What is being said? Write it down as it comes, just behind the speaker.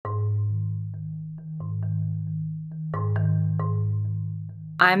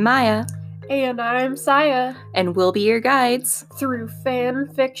I'm Maya. And I'm Saya. And we'll be your guides through fan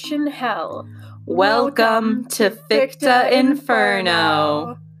fiction hell. Welcome to Ficta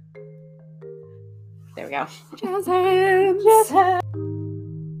Inferno. There we go. Jazz hands. Jazz hands.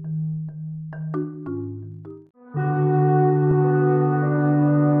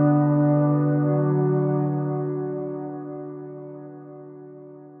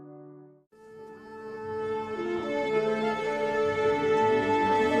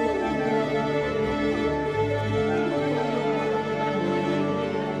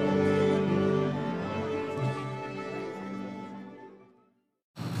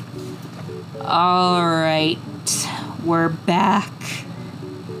 Alright, we're back.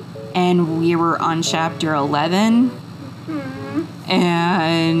 And we were on chapter 11. Mm-hmm.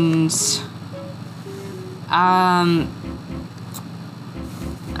 And I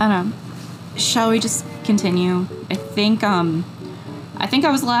don't know. Shall we just continue? I think I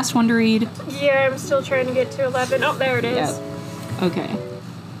was the last one to read. Yeah, I'm still trying to get to 11. Oh, there it is. Yep. Okay.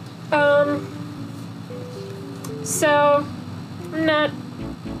 So I'm not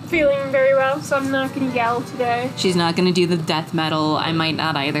feeling very well, so I'm not gonna yell today. She's not gonna do the death metal. I might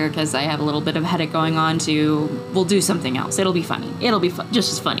not either, because I have a little bit of headache going on too. We'll do something else. It'll be funny. It'll be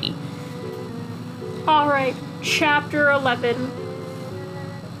just as funny. Alright, chapter 11.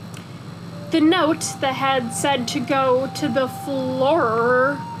 The note that had said to go to the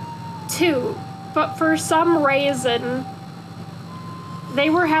floor too, but for some reason they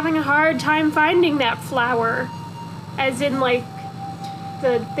were having a hard time finding that flour, as in like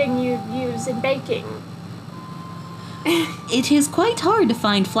the thing you use in baking. It is quite hard to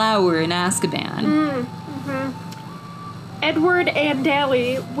find flour in Azkaban. Mm-hmm. Edward and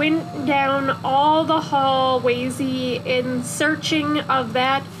Daly went down all the hallways in searching of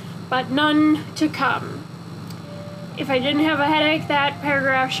that, but none to come. If I didn't have a headache, that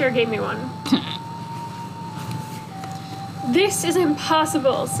paragraph sure gave me one. This is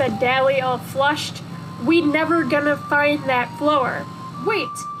impossible, said Daly, all flushed. We never gonna find that floor. Wait,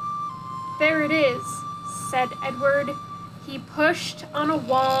 there it is, said Edward. He pushed on a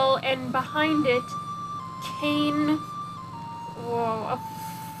wall, and behind it came a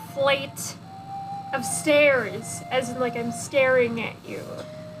flight of stairs, as in like I'm staring at you.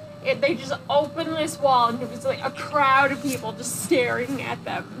 They just opened this wall, and it was like a crowd of people just staring at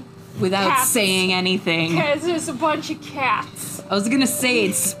them. Without cats. Saying anything. Because there's a bunch of cats. I was gonna say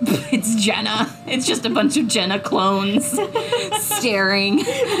it's Jenna. It's just a bunch of Jenna clones staring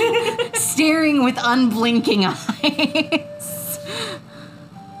with unblinking eyes.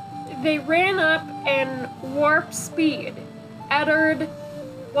 They ran up in warp speed. Edward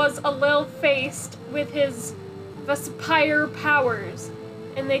was a little faced with his Vespire powers,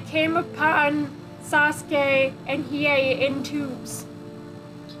 and they came upon Sasuke and Hiei in tubes.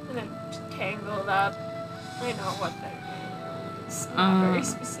 And then tangled up. I know what they mean. It's not very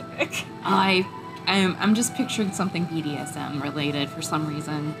specific. I'm just picturing something BDSM related for some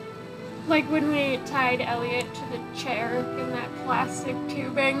reason. Like when we tied Elliot to the chair in that plastic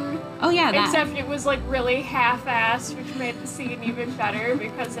tubing. Oh yeah, that. Except it was like really half-assed, which made the scene even better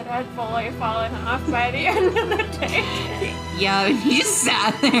because it had fully fallen off by the end of the day. Yeah, he just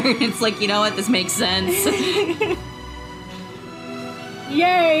sat there and it's like, you know what, this makes sense.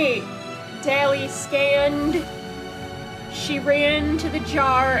 Yay! Daly scanned. She ran to the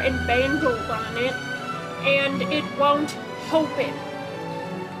jar and bangled on it, and it won't open.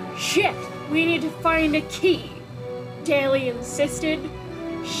 Shit, we need to find a key, Daly insisted.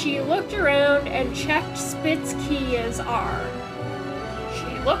 She looked around and checked Spit's key as R.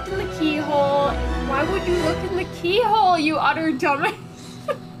 She looked in the keyhole. Why would you look in the keyhole, you utter dumbass?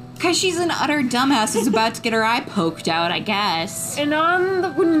 Because she's an utter dumbass who's about to get her eye poked out, I guess. And on the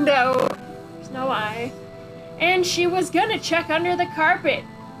window, there's no eye. And she was gonna check under the carpet,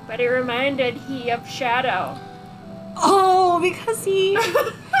 but it reminded he of Shadow. Oh, because he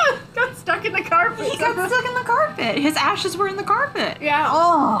got stuck in the carpet. He got stuck in the carpet. His ashes were in the carpet. Yeah.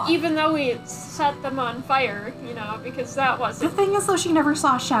 Oh. Even though we set them on fire, because that wasn't... The thing is, though, she never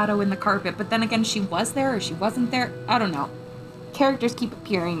saw Shadow in the carpet, but then again, she was there or she wasn't there. I don't know. Characters keep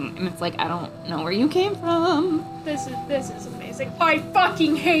appearing, and it's like, I don't know where you came from. This is amazing. I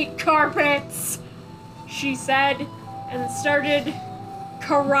fucking hate carpets, she said, and started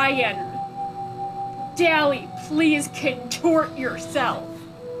crying. Daly, please contort yourself.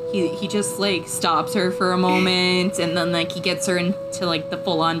 He just, like, stops her for a moment, and then, like, he gets her into, like, the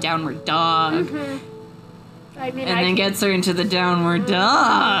full-on downward dog. Mm-hmm. Then gets her into the downward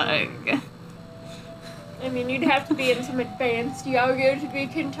dog. I mean, you'd have to be in some advanced yoga to be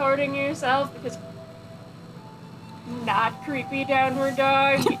contorting yourself, because not creepy downward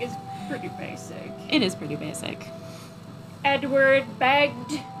dog is pretty basic. It is pretty basic. Edward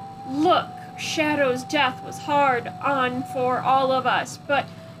begged, "Look, Shadow's death was hard on for all of us, but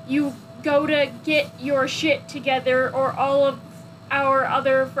you go to get your shit together or all of our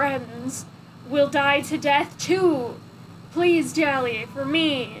other friends will die to death too. Please, Dally, for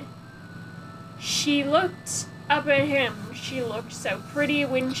me." She looked up at him. She looked so pretty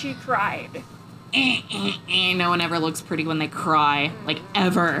when she cried. No one ever looks pretty when they cry. Like,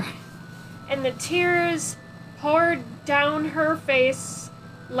 ever. And the tears poured down her face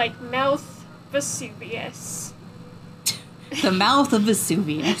like Mouth Vesuvius. The mouth of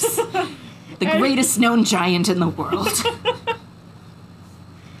Vesuvius. The greatest known giant in the world.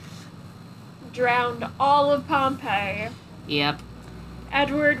 Drowned all of Pompeii. Yep.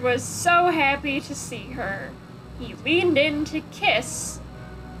 Edward was so happy to see her. He leaned in to kiss,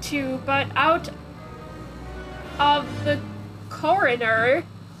 but out of the corner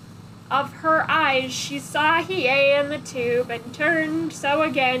of her eyes she saw Hiei in the tube and turned, so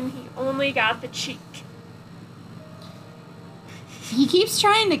again he only got the cheek. He keeps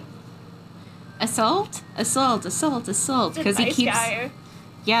trying to assault, because he Nice keeps. guy.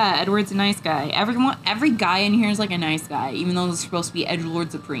 Yeah, Edward's a nice guy. Every guy in here is like a nice guy, even though they're supposed to be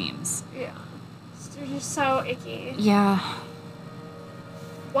edgelord supremes. Yeah. They're just so icky. Yeah.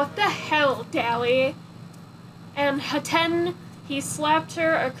 What the hell, Dally? And Haten, he slapped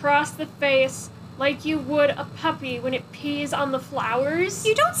her across the face like you would a puppy when it pees on the flowers.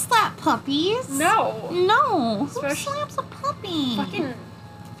 You don't slap puppies. No. No. Who Especially- slaps a puppy? Fucking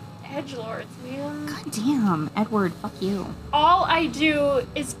edgelords, man. God damn, Edward, fuck you. All I do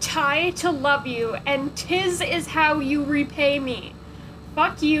is try to love you, and 'tis is how you repay me.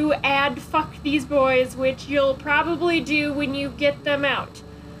 Fuck you, and fuck these boys, which you'll probably do when you get them out.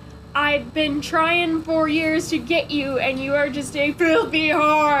 I've been trying for years to get you, and you are just a filthy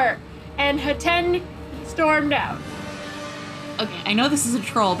whore. And Haten stormed out. Okay, I know this is a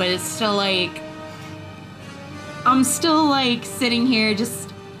troll, but it's still like... I'm still like sitting here just...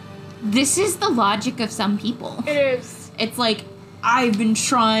 This is the logic of some people. It is. It's like, I've been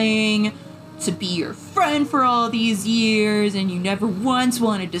trying to be your friend for all these years, and you never once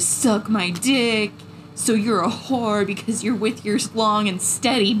wanted to suck my dick, so you're a whore because you're with your long and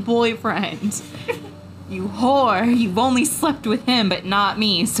steady boyfriend. You whore, you've only slept with him, but not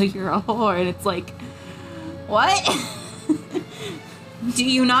me, so you're a whore. And it's like, what? Do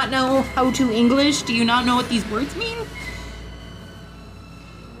you not know how to English? Do you not know what these words mean?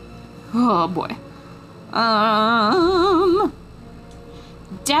 Oh boy.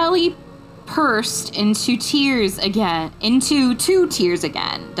 Dally pursed into two tears again.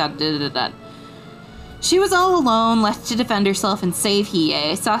 Dun, dun, dun, dun. She was all alone, left to defend herself and save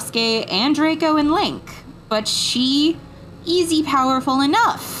Hiei, Sasuke, and Draco and Link. But she, easy powerful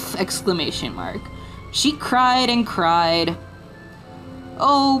enough! Exclamation mark. She cried and cried.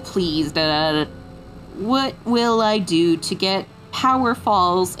 Oh, please, Dad. What will I do to get power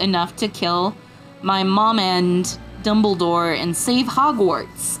falls enough to kill my mom and Dumbledore and save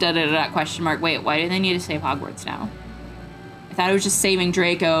Hogwarts? Question mark. Wait, why do they need to save Hogwarts now? I thought it was just saving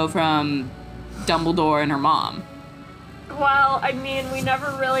Draco from Dumbledore and her mom. Well, I mean, we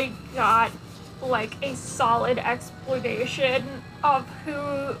never really got, like, a solid explanation of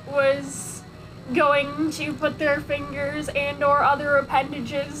who was going to put their fingers and or other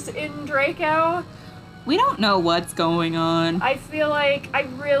appendages in Draco. We don't know what's going on. I feel like I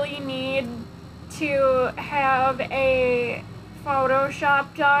really need to have a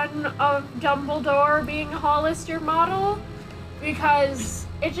Photoshop done of Dumbledore being a Hollister model, because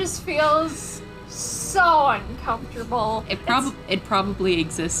it just feels so uncomfortable. It probably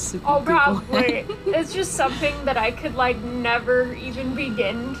exists. If Oh, you Google probably. it. It's just something that I could, like, never even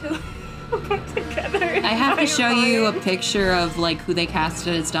begin to put together. I have to show you a picture of like who they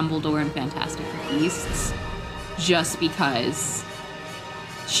casted as Dumbledore in Fantastic Beasts, just because.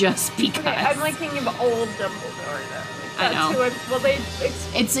 Okay, I'm like thinking of old Dumbledore though. I know.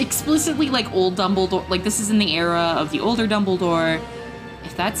 It's explicitly like old Dumbledore. Like this is in the era of the older Dumbledore.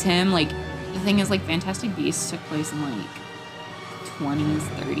 If that's him, like the thing is, like Fantastic Beasts took place in like 20s,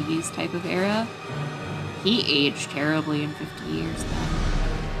 30s type of era. He aged terribly in 50 years then.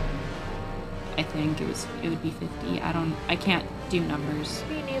 I think it would be 50. I can't do numbers.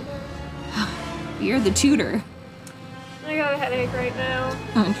 Me neither. You're the tutor. I got a headache right now.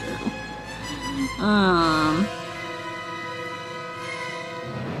 True.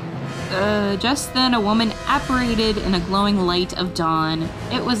 Just then a woman apparated in a glowing light of dawn.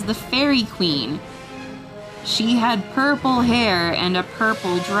 It was the Fairy Queen. She had purple hair and a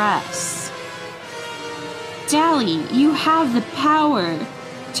purple dress. Dally, you have the power.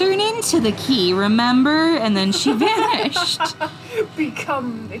 Turn into the key, remember? And then she vanished.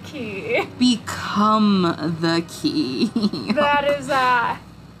 Become the key. Become the key. That is,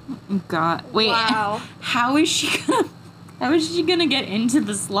 God, wait. wow. How is she gonna get into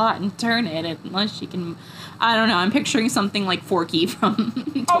the slot and turn it unless she can? I don't know. I'm picturing something like Forky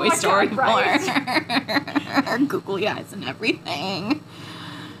from Toy Story 4. Googly eyes and everything.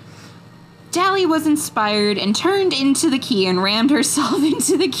 Dally was inspired and turned into the key and rammed herself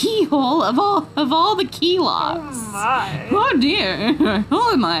into the keyhole of all the key locks. Oh my. Oh dear.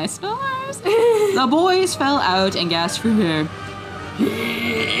 Oh my stars. The boys fell out and gasped for air.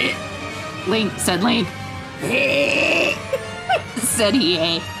 Link, said Link. Said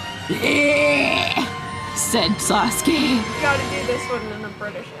EA. Said Sasuke. You gotta do this one in a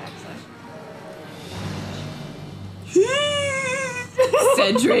British accent.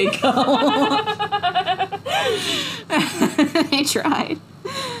 Said Draco. I tried.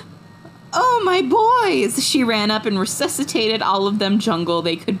 Oh, my boys! She ran up and resuscitated all of them jungle.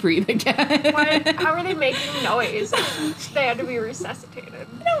 They could breathe again. What? How are they making noise? They had to be resuscitated.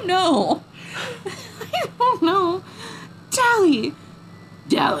 I don't know. I don't know. Dally,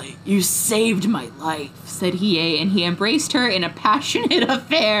 you saved my life, said Hiei, and he embraced her in a passionate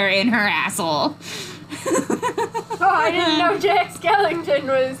affair in her asshole. Oh, I didn't know Jack Skellington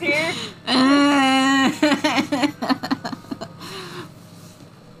was here.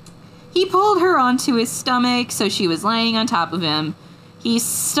 He pulled her onto his stomach, so she was laying on top of him. He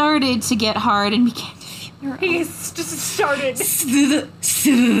started to get hard and began to feel her. He just started.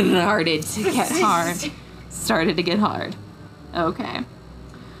 Started to get hard. Started to get hard. Okay.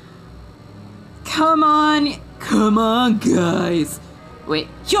 Come on, guys. Wait.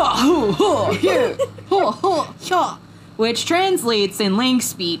 Which translates in Link's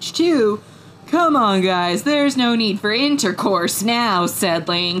speech to, come on, guys, there's no need for intercourse now, said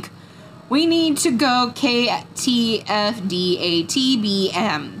Link. We need to go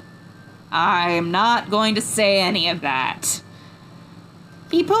KTFDATBM. I'm not going to say any of that.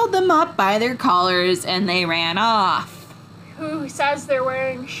 He pulled them up by their collars and they ran off. Who says they're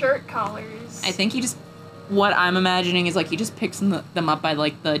wearing shirt collars? I think what I'm imagining is like he just picks them up by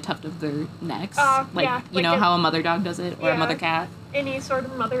like the tuft of their necks. Like, yeah. you know how a mother dog does it? Or a mother cat? Any sort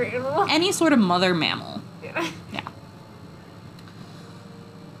of mother animal. Any sort of mother mammal. Yeah. Yeah.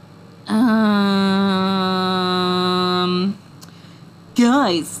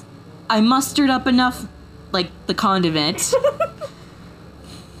 Guys, I mustered up enough, like, the condiment.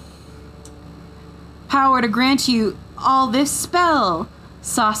 Power to grant you all this spell,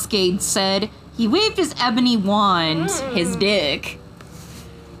 Sasuke said. He waved his ebony wand, his dick.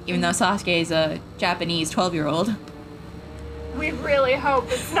 Even though Sasuke is a Japanese 12-year-old. We really hope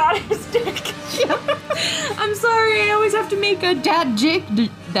it's not his dick. I'm sorry, I always have to make a dad dick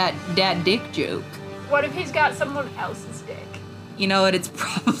joke. What if he's got someone else's dick? You know what? It's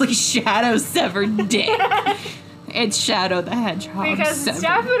probably Shadow's severed dick. It's Shadow the Hedgehog. Because it's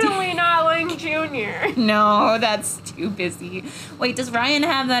definitely not Link Jr. No, that's too busy. Wait, does Ryan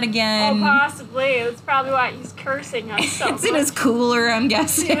have that again? Oh, possibly. That's probably why he's cursing us so It's in his cooler, I'm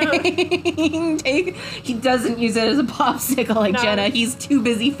guessing. Yeah. He doesn't use it as a popsicle like No. Jenna. He's too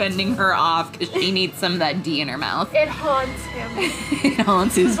busy fending her off because she needs some of that D in her mouth. It haunts him. It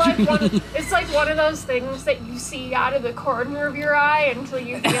haunts his dreams. It's like one of those things that you see out of the corner of your eye until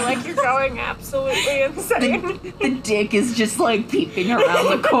you feel like you're going absolutely insane. The dick is just like peeping around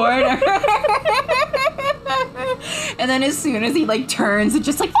the corner. And then as soon as he like turns, it's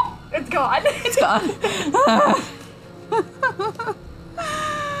just like, oh, It's gone. it's gone.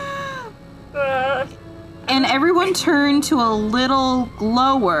 And everyone turned to a little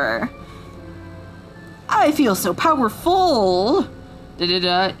lower. I feel so powerful.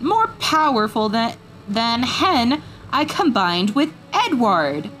 More powerful than Hen I combined with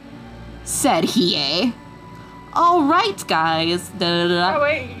Edward, said Hiei. All right, guys. Oh,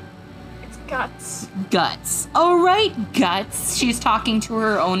 wait. It's guts. Guts. All right, Guts. She's talking to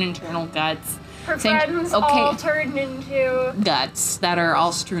her own internal guts. Her saying, friends okay, all turned into... guts that are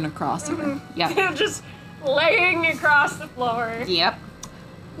all strewn across her. Yeah. They're just laying across the floor. Yep.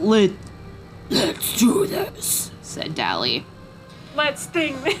 Let's do this, said Dally. Let's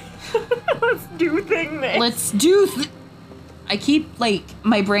thing this. Let's do thing this. Let's do I keep, like,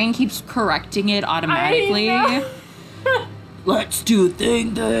 my brain keeps correcting it automatically. I know. Let's do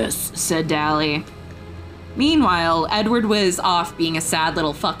this, said Dally. Meanwhile, Edward was off being a sad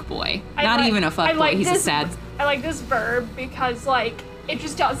little fuckboy. Not even a fuckboy, he's a sad... I like this verb because, like, it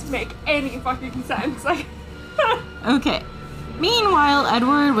just doesn't make any fucking sense. Like, Okay. Meanwhile,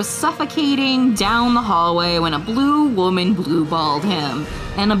 Edward was suffocating down the hallway when a blue woman blue-balled him,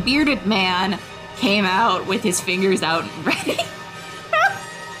 and a bearded man came out with his fingers out and ready.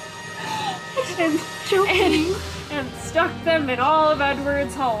 and stuck them in all of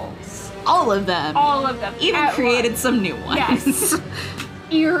Edward's holes. All of them. All of them. Even created some new ones. Yes.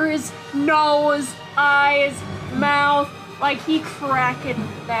 Ears, nose, eyes, mouth. Like, he cracked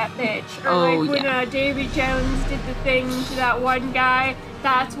that bitch. Or when Davy Jones did the thing to that one guy.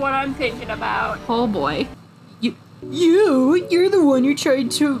 That's what I'm thinking about. Oh boy. You're the one who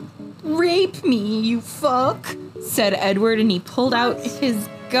tried to rape me, you fuck, said Edward, and he pulled out his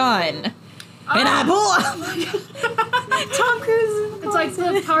gun. And I pull out Tom Cruise. It's like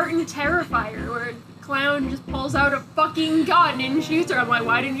the part in Terrifier where Clown just pulls out a fucking gun and shoots her. I'm like,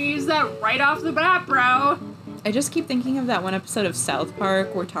 why didn't you use that right off the bat, bro? I just keep thinking of that one episode of South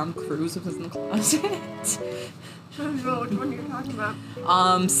Park where Tom Cruise was in the closet. I don't know which one you're talking about.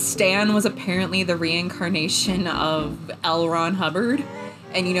 Stan was apparently the reincarnation of L. Ron Hubbard.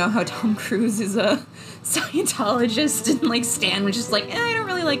 And you know how Tom Cruise is a Scientologist, and like Stan was just like, I don't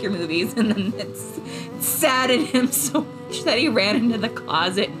really like your movies. And then it's saddened him so much that he ran into the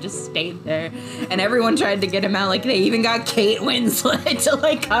closet and just stayed there. And everyone tried to get him out. Like, they even got Kate Winslet to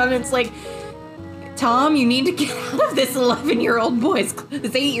like come. It's like, Tom, you need to get out of this 8-year-old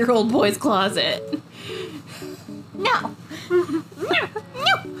boy's closet. No. No.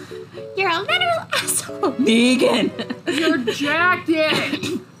 You're a literal asshole. Megan. You're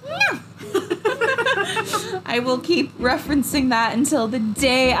jacket. No. I will keep referencing that until the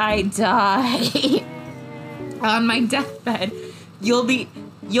day I die. On my deathbed, you'll be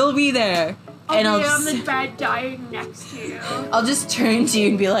there. And I'll be on the bed dying next to you. I'll just turn to you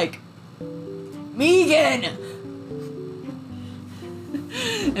and be like, Megan!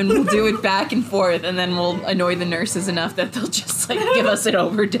 And we'll do it back and forth, and then we'll annoy the nurses enough that they'll just like give us an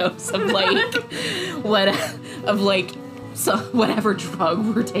overdose of whatever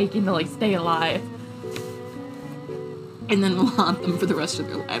drug we're taking to like stay alive. And then we'll haunt them for the rest of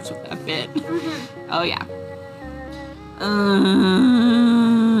their lives with that bit. Mm-hmm. Oh yeah.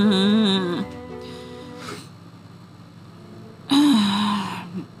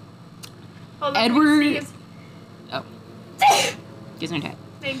 Edward. Oh. Gives me a tap.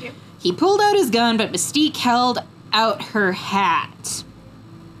 Thank you. He pulled out his gun, but Mystique held out her hat.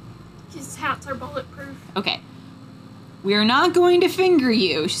 His hats are bulletproof. Okay. We're not going to finger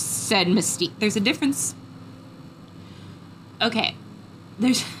you, said Mystique. There's a difference. Okay.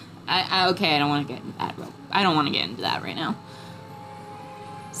 I don't want to get into that. I don't want to get into that right now.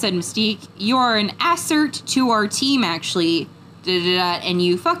 Said Mystique. You are an assert to our team, actually. And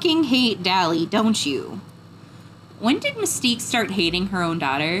you fucking hate Dally, don't you? When did Mystique start hating her own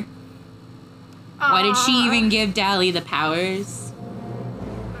daughter? Why did she even give Dally the powers?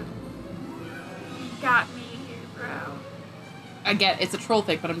 You got me here, bro. I get it's a troll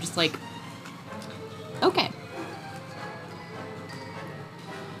fic, but I'm just like, okay.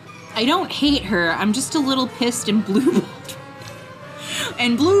 I don't hate her. I'm just a little pissed and blue-balled.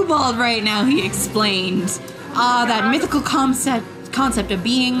 And blue-balled right now, he explained. That mythical concept of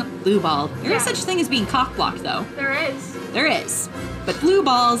being blue-balled. There is such a thing as being cock-blocked, though. There is. There is. But blue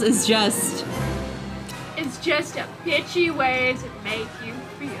balls is just... It's just a bitchy way to make you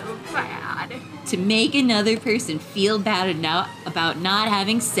feel bad. To make another person feel bad enough about not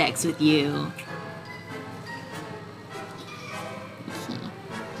having sex with you.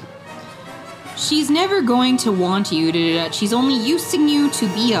 She's never going to want you. She's only using you to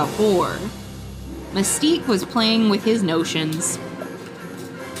be a whore. Mystique was playing with his notions.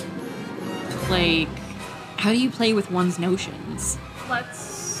 Like, how do you play with one's notions?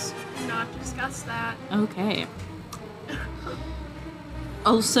 Let's not discuss that. Okay.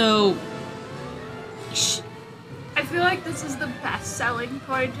 Also, I feel like this is the best selling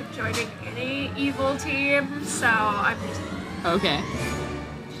point of joining any evil team, so I'm just... Okay.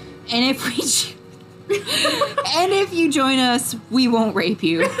 And if you join us, we won't rape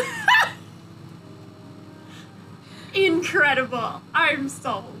you. Incredible. I'm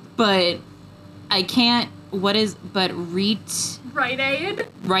sold. But I can't. Rite Aid?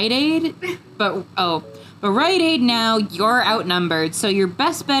 Rite Aid? But Rite Aid now, you're outnumbered, so your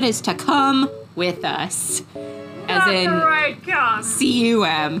best bet is to come with us. As Not in, the right cum.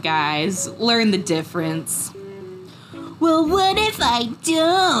 CUM, guys. Learn the difference. Well, what if I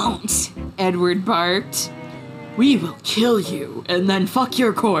don't? Edward barked. We will kill you and then fuck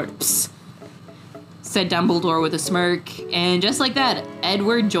your corpse, said Dumbledore with a smirk. And just like that,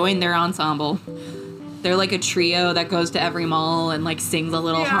 Edward joined their ensemble. They're like a trio that goes to every mall and like sings a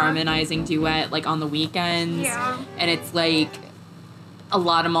little harmonizing duet like on the weekends. Yeah. And it's like a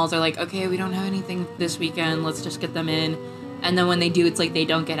lot of malls are like, okay, we don't have anything this weekend, let's just get them in. And then when they do, it's like they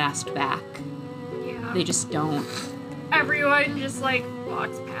don't get asked back. Yeah. They just don't. Everyone just like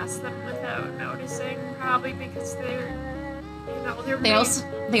walks past them without noticing, probably because they're, you know,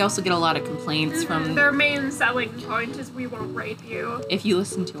 They also get a lot of complaints from... Their main selling point is we won't rape you. If you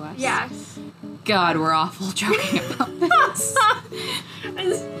listen to us. Yes. God, we're awful joking about this.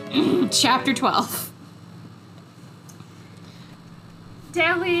 Chapter 12.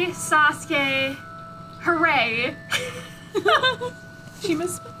 Daly, Sasuke, hooray. She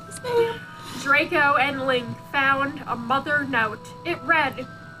misspelled his name. Draco and Link found a mother note. It read,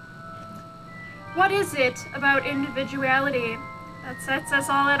 "What is it about individuality that sets us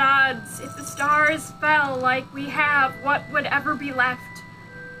all at odds? If the stars fell like we have, what would ever be left?"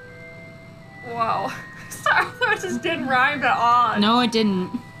 Whoa. Sorry, that just didn't rhyme at all. No, it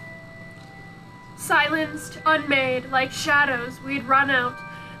didn't. Silenced, unmade, like shadows, we'd run out,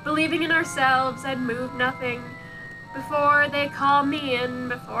 believing in ourselves and move nothing. Before they call me in,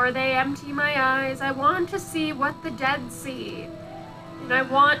 before they empty my eyes, I want to see what the dead see. And I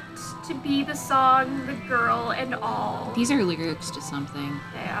want to be the song, the girl, and all. These are lyrics to something.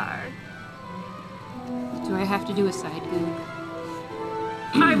 They are. Do I have to do a side goob?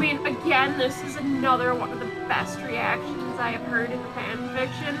 I mean, again, this is another one of the best reactions I have heard in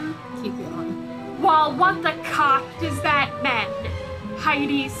fanfiction. Keep going. "Well, what the cock does that mean?"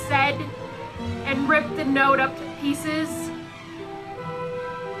 Heidi said, and ripped the note up to pieces.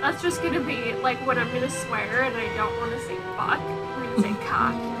 That's just gonna be like when I'm gonna swear and I don't want to say fuck. I'm gonna say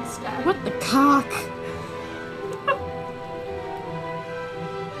cock instead. What the cock?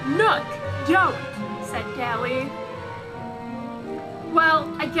 Nook, don't, said Daly.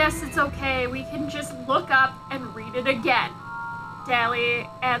 "Well, I guess it's okay. We can just look up and read it again." Daly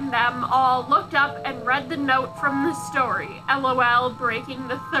and them all looked up and read the note from the story. LOL, breaking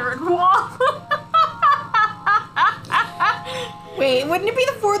the third wall. Wait, wouldn't it be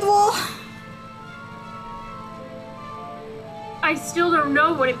the fourth wall? "I still don't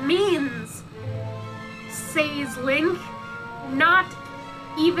know what it means," says Link. "Not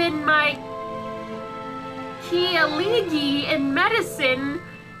even my Kialigi in medicine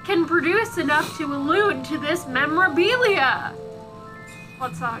can produce enough to allude to this memorabilia."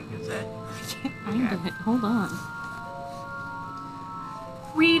 What song is it? I can't find it. Hold on.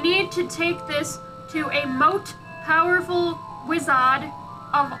 "We need to take this to a most powerful wizard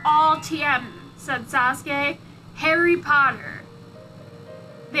of all TM," said Sasuke. "Harry Potter."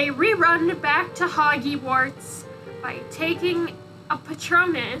 They rerun back to Hogwarts by taking a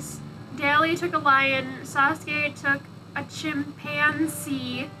Patronus. Daly took a lion, Sasuke took a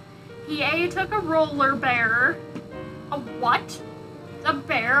chimpanzee, Hiei took a roller bear. A what? A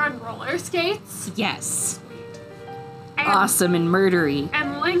bear on roller skates? Yes. And, Awesome and murdery.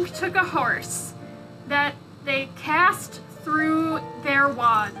 And Link took a horse that they cast through their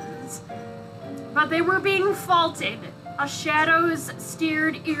wands. But they were being faulted. Shadows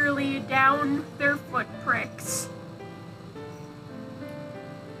steered eerily down their foot pricks.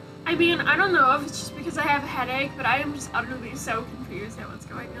 I mean, I don't know if it's just because I have a headache, but I am just utterly so confused at what's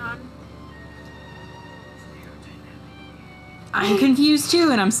going on. I'm confused too,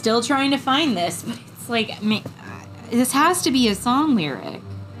 and I'm still trying to find this, but it's like, this has to be a song lyric.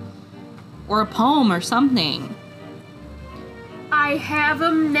 Or a poem or something. "I have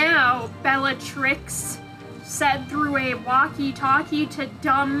 'em now," Bellatrix said through a walkie-talkie to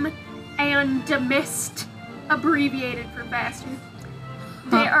Dumb and Demist, abbreviated for bastard.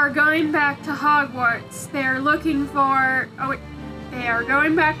 "They are going back to Hogwarts. They are looking for... Oh, wait. They are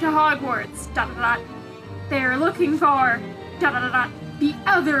going back to Hogwarts. Da-da-da. They are looking for... Da-da-da-da. The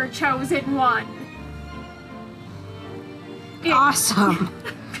other chosen one." Awesome.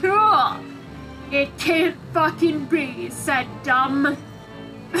 Cool. "It can't fucking be," said Dumb.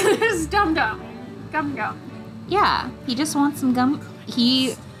 This is Dum Dum. Gum Gum. Yeah, he just wants some gum.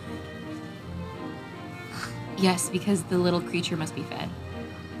 Yes, because the little creature must be fed.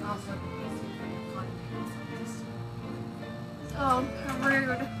 Oh, how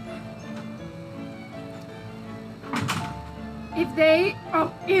rude. If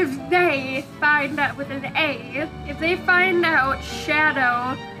they find out with an A, if they find out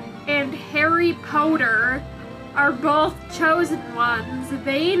Shadow and Harry Potter are both chosen ones,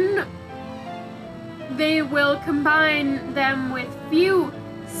 then they will combine them with Fu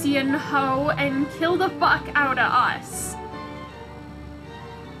Xian Ho and kill the fuck out of us.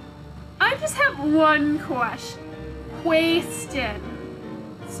 I just have one question.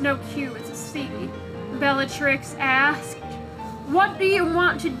 It's no Q, it's a C. Bellatrix asked, "What do you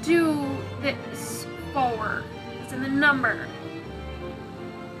want to do this for?" It's in the number.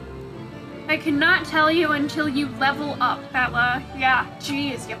 I cannot tell you until you level up, Bella. Yeah,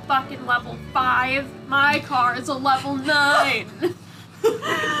 geez, you fucking level 5. My car is a level 9.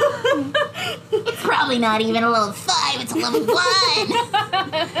 It's probably not even a level 5, it's a level 1.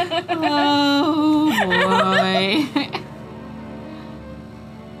 Oh, boy.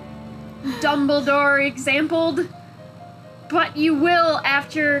 Dumbledore exampled, but you will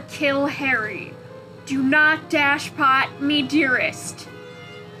after kill Harry. Do not dashpot me, dearest.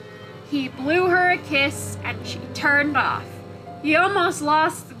 He blew her a kiss and she turned off. He almost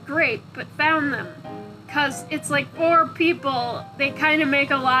lost the grape but found them. 'Cause it's like 4 people, they kind of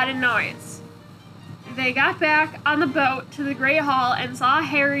make a lot of noise. They got back on the boat to the Great Hall and saw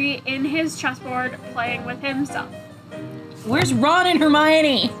Harry in his chessboard playing with himself. Where's Ron and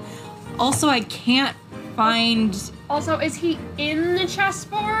Hermione? Also, I can't find... Also, is he in the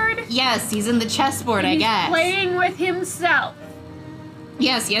chessboard? Yes, he's in the chessboard, I He's guess. playing with himself.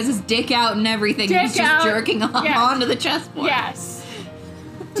 Yes, he has his dick out and everything. He's Dick just out. jerking off Yes. onto the chessboard. Yes.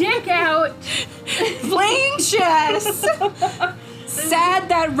 Dick out. Playing chess! Sad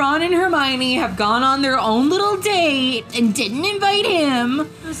that Ron and Hermione have gone on their own little date and didn't invite him.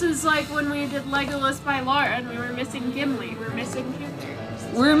 This is like when we did Legolas by Laura and we were missing Gimli. We're missing 2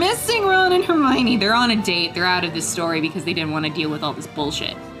 characters. We're missing Ron and Hermione. They're on a date. They're out of this story because they didn't want to deal with all this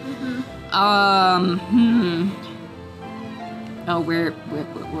bullshit. Oh,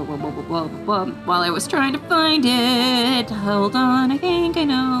 while I was trying to find it, hold on, I think I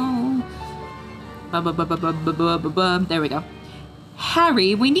know. There we go.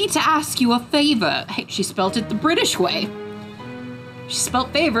 Harry, we need to ask you a favor. Hey, she spelt it the British way. She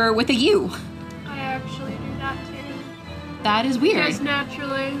spelt favor with a U. I actually do that too. That is weird. Just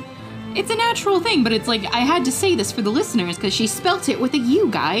naturally. It's a natural thing, but it's like, I had to say this for the listeners because she spelt it with a U,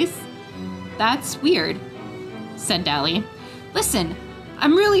 guys. That's weird, said Dally. Listen,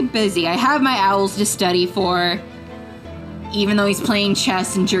 I'm really busy. I have my owls to study for, even though he's playing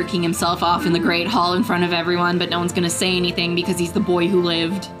chess and jerking himself off in the Great Hall in front of everyone, but no one's gonna say anything because he's the boy who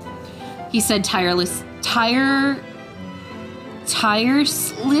lived. He said tirelessly.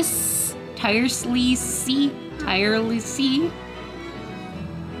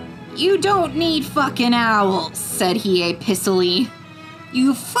 You don't need fucking owls, said he epistolally.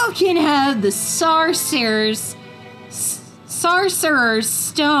 You fucking have the Sorcerer's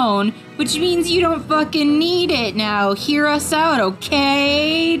Stone, which means you don't fucking need it now. Hear us out,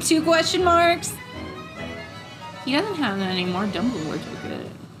 okay? 2 question marks. He doesn't have that anymore. Dumbledore took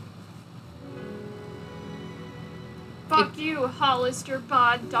it. Fuck you, Hollister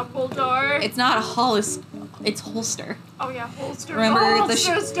Bod Dumbledore. It's not a Hollister. It's holster. Oh yeah, holster. Remember the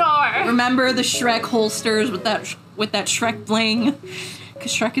Holster's door. Remember the Shrek holsters with that Shrek bling?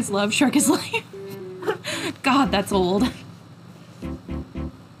 Cause Shrek is love, Shrek is life. God, that's old.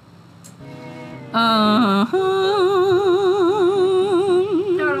 I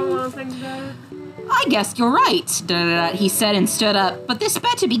don't want to think about it. I guess you're right, he said and stood up. But this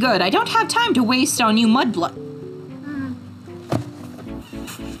better be good. I don't have time to waste on you mudblood.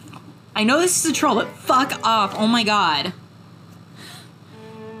 I know this is a troll, but fuck off. Oh my god.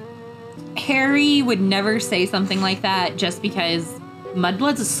 Harry would never say something like that just because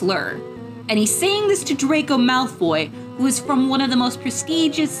mudblood's a slur. And he's saying this to Draco Malfoy, who is from one of the most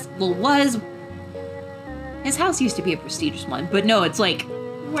prestigious, his house used to be a prestigious one, but no, it's like...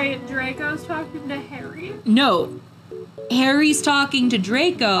 Wait, Draco's talking to Harry? No. Harry's talking to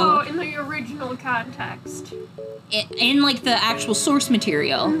Draco. Oh, in the original context. In like the actual source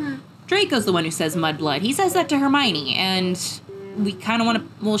material. Mm-hmm. Draco's the one who says mudblood. He says that to Hermione, and we kind of want to...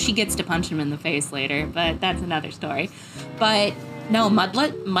 Well, she gets to punch him in the face later, but that's another story. But no,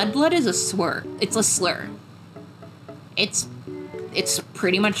 mudblood is a slur. It's a slur. It's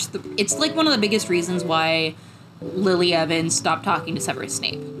pretty much... it's like one of the biggest reasons why Lily Evans stopped talking to Severus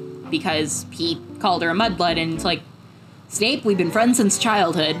Snape. Because he called her a mudblood, and it's like, Snape, we've been friends since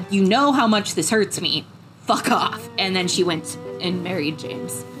childhood. You know how much this hurts me. Fuck off. And then she went and married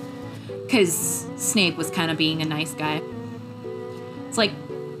James. Because Snape was kind of being a nice guy. It's like,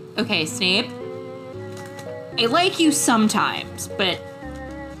 okay, Snape, I like you sometimes, but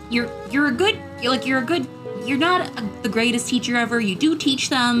you're not the greatest teacher ever. You do teach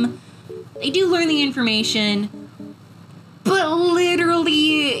them. They do learn the information. But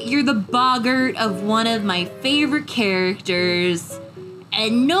literally, you're the boggart of one of my favorite characters.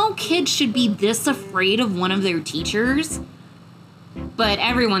 And no kid should be this afraid of one of their teachers. But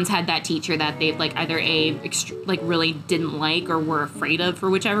everyone's had that teacher that they've like either really didn't like or were afraid of for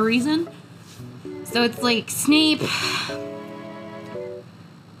whichever reason. So it's like, Snape,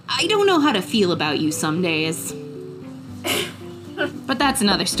 I don't know how to feel about you some days. But that's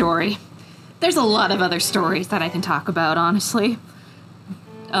another story. There's a lot of other stories that I can talk about, honestly.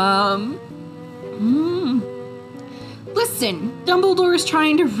 Listen, Dumbledore is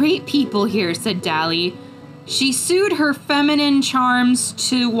trying to rape people here, said Dally. She sued her feminine charms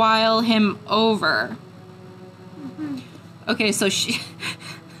to wile him over. Okay, so she...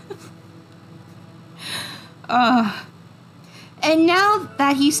 And now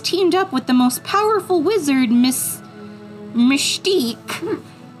that he's teamed up with the most powerful wizard, Miss Mystique,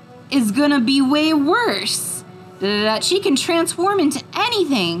 is gonna be way worse. That she can transform into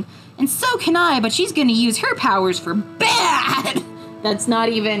anything, and so can I, but she's gonna use her powers for bad! That's not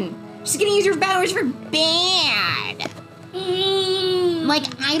even... She's gonna use her powers for bad! Like,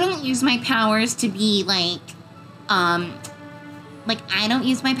 I don't use my powers to be, like, I don't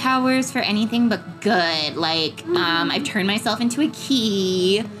use my powers for anything but good. Like, I've turned myself into a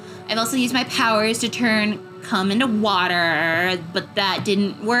key. I've also used my powers to turn cum into water, but that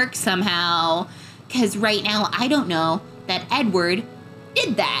didn't work somehow. Because right now, I don't know that Edward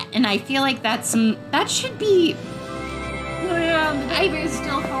did that. And I feel like that should be... Oh yeah, the baby's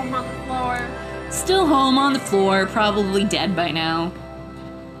still home on the floor. Still home on the floor, probably dead by now.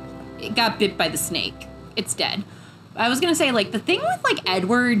 It got bit by the snake. It's dead. I was gonna say, like, the thing with, like,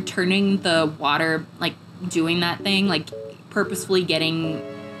 Edward turning the water, like, doing that thing, like, purposefully getting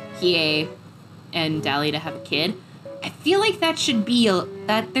Hiei and Dally to have a kid, I feel like that should be,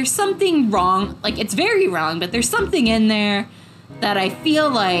 that there's something wrong. Like, it's very wrong, but there's something in there that I feel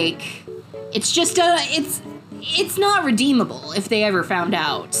like it's just, it's not redeemable if they ever found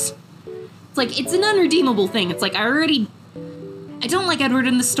out. It's like, it's an unredeemable thing. It's like, I don't like Edward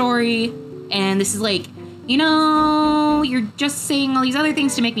in the story, and this is like, you know, you're just saying all these other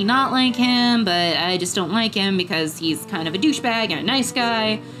things to make me not like him, but I just don't like him because he's kind of a douchebag and a nice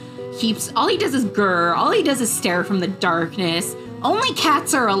guy. All he does is grr, all he does is stare from the darkness. Only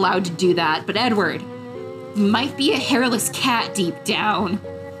cats are allowed to do that, but Edward might be a hairless cat deep down.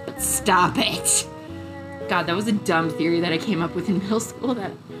 But stop it. God, that was a dumb theory that I came up with in middle school,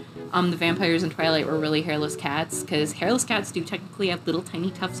 that the vampires in Twilight were really hairless cats, because hairless cats do technically have little tiny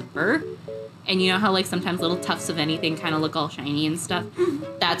tufts of fur. And you know how, like, sometimes little tufts of anything kind of look all shiny and stuff?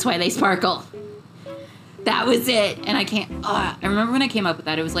 That's why they sparkle. That was it. And I remember when I came up with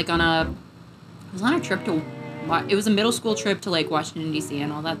that, it was like on a trip to, it was a middle school trip to, like, Washington, D.C.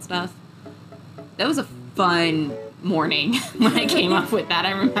 and all that stuff. That was a fun morning when I came up with that,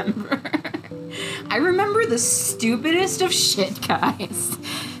 I remember. I remember the stupidest of shit, guys.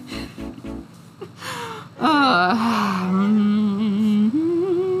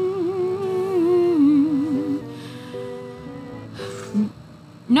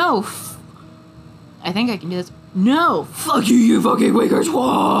 No. I think I can do this. No. Fuck you, you fucking wicked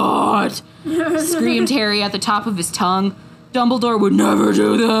twat! Screamed Harry at the top of his tongue. Dumbledore would never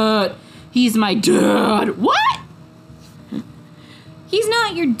do that. He's my dad. What? He's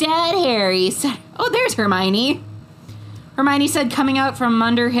not your dad, Harry said. Oh, there's Hermione. Hermione said, coming out from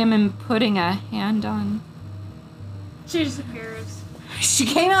under him and putting a hand on. She disappears. She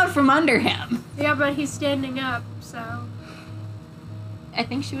came out from under him. Yeah, but he's standing up, so... I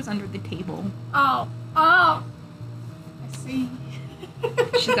think she was under the table. Oh. I see.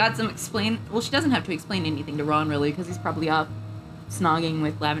 She's got some well, she doesn't have to explain anything to Ron, really, because he's probably up snogging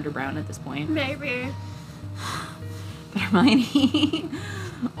with Lavender Brown at this point. Maybe. But Hermione...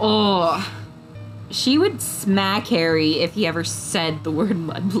 she would smack Harry if he ever said the word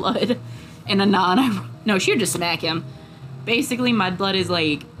mudblood in a no, she would just smack him. Basically, mudblood is,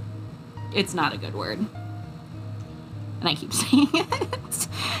 like, it's not a good word. And I keep saying it.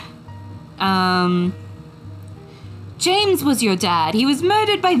 James was your dad. He was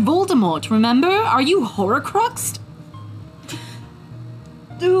murdered by Voldemort, remember? Are you Horcruxed?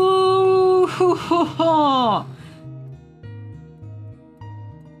 Ooh, ho, ho, ho.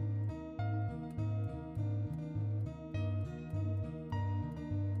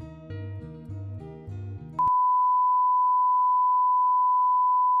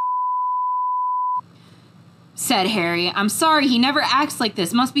 Said Harry. I'm sorry, he never acts like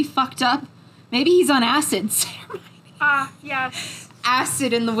this. Must be fucked up. Maybe he's on acid. Yes.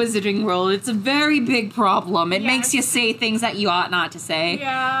 Acid in the wizarding world. It's a very big problem. It Yes. makes you say things that you ought not to say.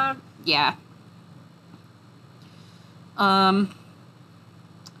 Yeah. Yeah.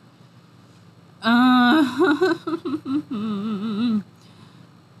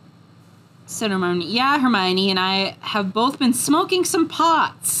 Said Hermione. Yeah, Hermione and I have both been smoking some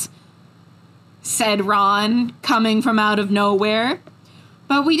pots, said Ron, coming from out of nowhere.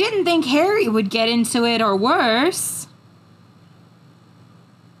 But we didn't think Harry would get into it or worse.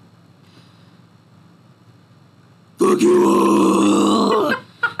 Fuck you all,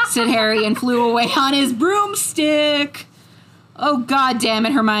 said Harry and flew away on his broomstick. Oh, God damn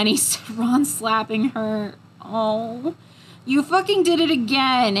it, Hermione, said Ron, slapping her. Oh, you fucking did it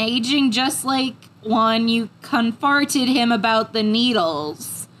again, aging just like one you confarted him about the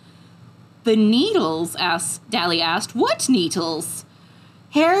needles. The needles? Dally asked. What needles?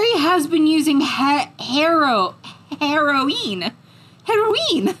 Harry has been using heroine. Heroine,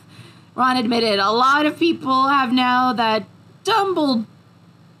 Ron admitted. A lot of people have now that Dumbledore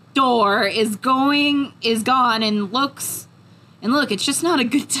is gone and look, it's just not a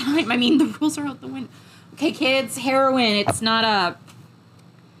good time. I mean, the rules are out the window. Okay, kids, heroin, it's not a...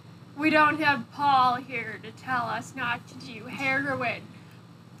 We don't have Paul here to tell us not to do heroin.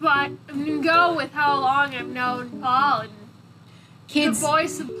 But I'm gonna go with how long I've known Paul, and kids, the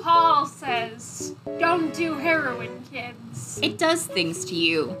voice of Paul says, don't do heroin, kids. it does things to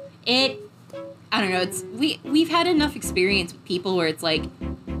you. I don't know, we've had enough experience with people where it's like,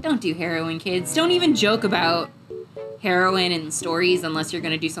 don't do heroin, kids. Don't even joke about heroin in stories unless you're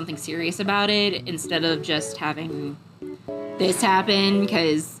gonna do something serious about it, instead of just having this happen,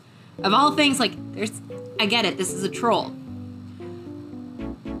 because of all things, like, I get it, this is a troll.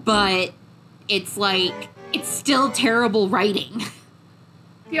 But it's like, it's still terrible writing.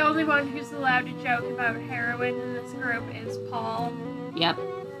 The only one who's allowed to joke about heroin in this group is Paul. Yep.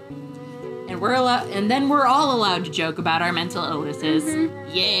 And then we're all allowed to joke about our mental illnesses.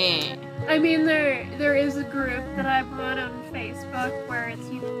 Mm-hmm. Yeah. I mean, there is a group that I'm on Facebook where it's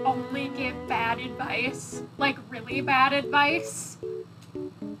you only give bad advice, like really bad advice.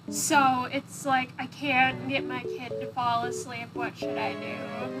 So it's like, I can't get my kid to fall asleep, what should I do?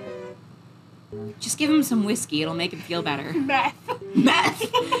 Just give him some whiskey, it'll make him feel better. Meth. Meth?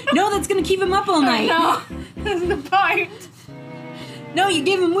 No, that's gonna keep him up all night. No, that's the point. No, you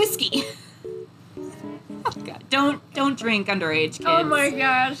give him whiskey. Oh, God. Don't drink underage, kids. Oh my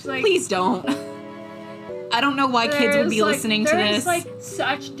gosh, like... Please don't. I don't know why kids would be listening to this. There's like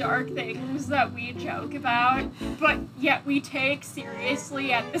such dark things that we joke about, but yet we take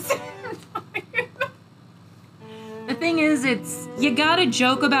seriously at the same time. The thing is, you gotta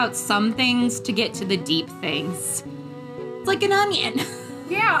joke about some things to get to the deep things. It's like an onion.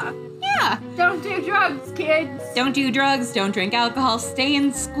 Yeah. Yeah. Don't do drugs, kids. Don't do drugs, don't drink alcohol, stay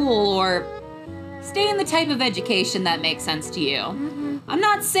in school, or stay in the type of education that makes sense to you. Mm-hmm. I'm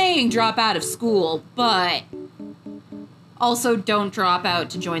not saying drop out of school, but also don't drop out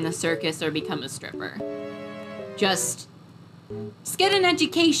to join the circus or become a stripper. Just get an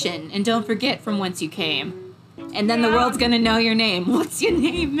education and don't forget from whence you came. And then the world's gonna know your name. What's your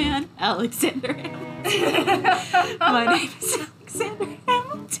name, man? Alexander Hamilton. My name is Alexander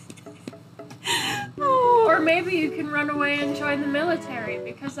Hamilton. Oh. Or maybe you can run away and join the military,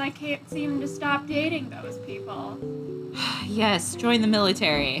 because I can't seem to stop dating those people. Yes, join the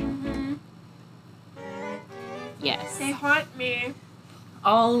military. Mm-hmm. Yes. They haunt me.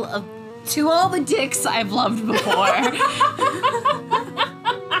 To all the dicks I've loved before.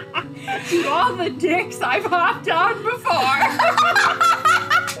 To all the dicks I've hopped on before.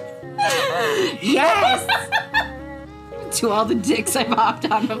 Yes! To all the dicks I've hopped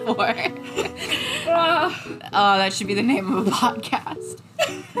on before. Oh, that should be the name of a podcast.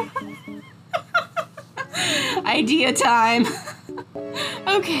 Idea time.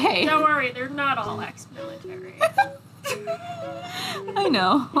 Okay. Don't worry, they're not all ex-military. I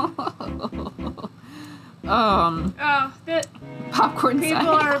know. Popcorn People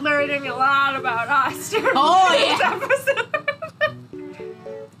science. are learning a lot about us during Oh, this episode.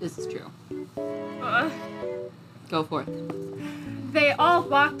 This is true. Uh, Go for it. They all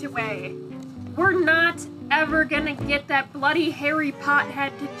walked away. We're not ever gonna get that bloody Harry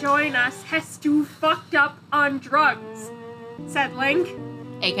Pothead to join us. Has too fucked up on drugs, said Link.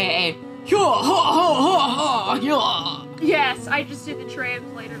 AKA, yeah, ha, ha, ha, ha, yeah. Yes, I just did the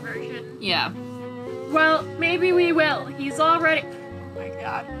translator version. Yeah. Well, maybe we will. He's already... Oh my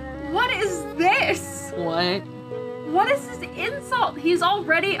god. What is this? What? What is this insult? He's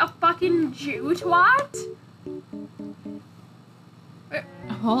already a fucking Jew twat?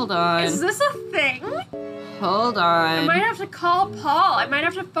 Hold on. Is this a thing? Hold I on. might have to call Paul. I might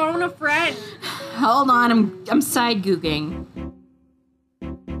have to phone a friend. Hold on, I'm side googing.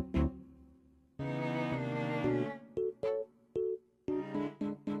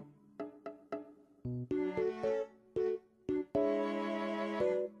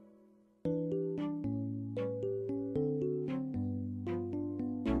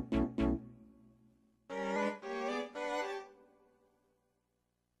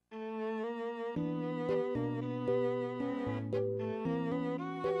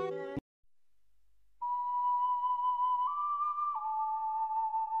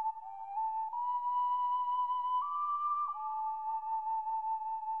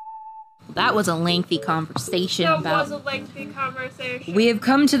 That was a lengthy conversation That about... was a lengthy conversation. We have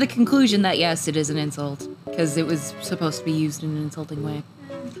come to the conclusion that yes, it is an insult. Because it was supposed to be used in an insulting way.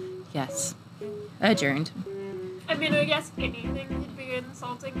 Yes. Adjourned. I mean, I guess anything could be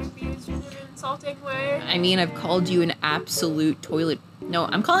insulting if used in an insulting way. I mean, I've called you an absolute toilet... No,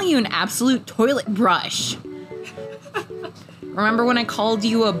 I'm calling you an absolute toilet brush. Remember when I called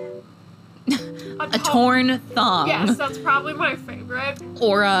you a torn thong? Yes, that's probably my favorite.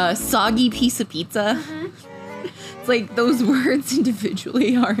 Or a soggy piece of pizza? It's like, those words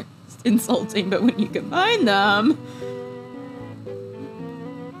individually aren't insulting, but when you combine them...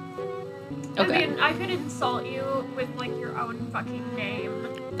 Okay. I mean, I could insult you with, like, your own fucking name.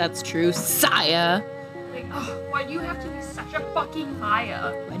 That's true. Saya. Like, oh, why do you have to be such a fucking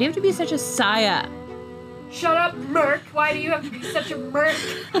Maya? Why do you have to be such a Saya? Shut up, Merc. Why do you have to be such a Merc?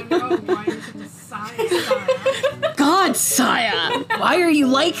 I know, why is it a Saya? God, Saya! Why are you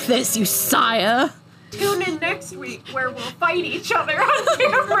like this, you Saya? Tune in next week where we'll fight each other on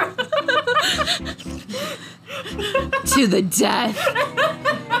camera. To the death.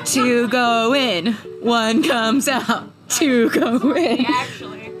 2 go in. 1 comes out. 2 go in.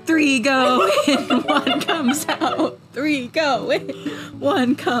 Actually. 3 go in. 1 comes out. 3 go in.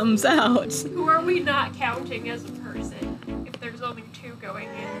 1 comes out. Who are we not counting as a person if there's only 2 going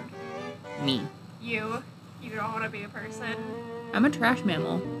in? Me. You don't want to be a person? I'm a trash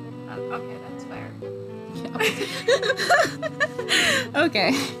mammal. Okay, that's fair.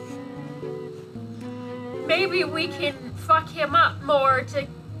 Okay. Maybe we can fuck him up more to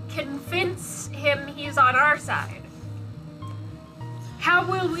convince him he's on our side. How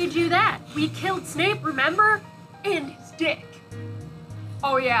will we do that? We killed Snape, remember? And his dick.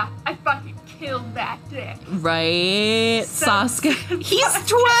 Oh yeah, I fucking killed that dick. Right. Sasuke. He's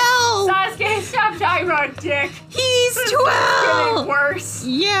 12! Sasuke, stop talking about dick. He's This is getting 12! worse.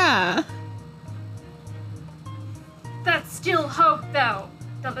 Yeah. That's still hope, though.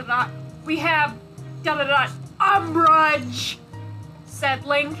 We have Umbridge, said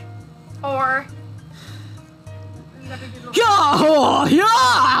Link. Or Yeah!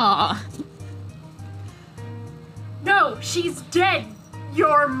 Yeah! no, she's dead.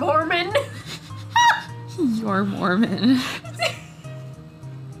 You're Mormon. You're Mormon.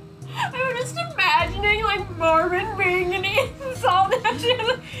 I'm just imagining like Mormon being an insult.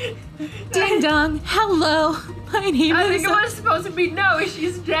 Ding dong. Hello. My name I is... think it was supposed to be no,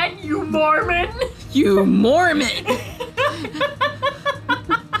 she's dead, you Mormon. You Mormon.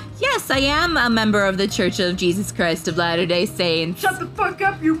 Yes, I am a member of the Church of Jesus Christ of Latter-day Saints. Shut the fuck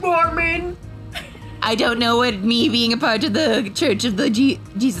up, you Mormon. I don't know what me being a part of the Church of the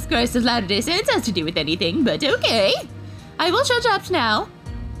Jesus Christ of Latter-day Saints has to do with anything, but okay. I will shut up now.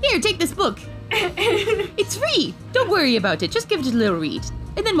 Here, take this book. It's free. Don't worry about it. Just give it a little read.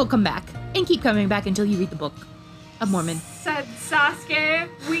 And then we'll come back. And keep coming back until you read the book of Mormon. Said Sasuke,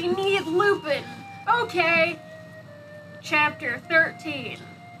 we need Lupin. Okay. Chapter 13.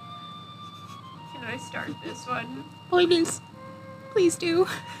 Can I start this one? Please. Please do.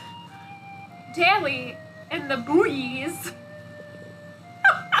 Daly and the buoys.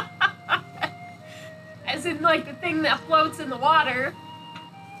 As in, like, the thing that floats in the water.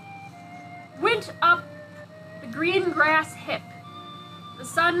 Went up the green grass hip. The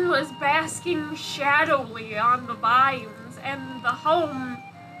sun was basking shadowly on the vines, and the home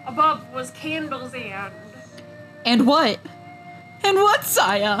above was candles and... And what? And what,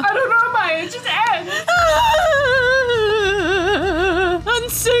 Saya? I don't know, Maya, it just ends.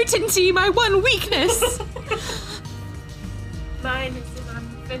 Uncertainty, my one weakness. Mine is an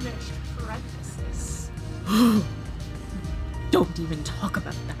unfinished parenthesis. Don't even talk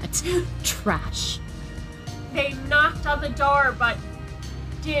about that. Trash. They knocked on the door, but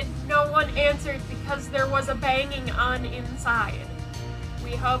no one answered because there was a banging on inside.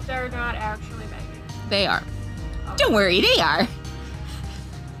 We hope they're not actually banging. They are. Don't worry, they are.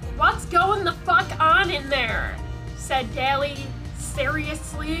 What's going the fuck on in there? Said Daly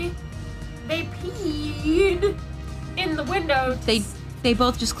seriously. They peed in the window. They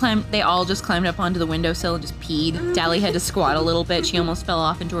all just climbed up onto the windowsill and just peed. Dally had to squat a little bit. She almost fell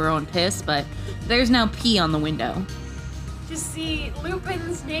off into her own piss, but there's now pee on the window. To see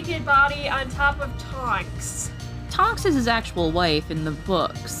Lupin's naked body on top of Tonks. Tonks is his actual wife in the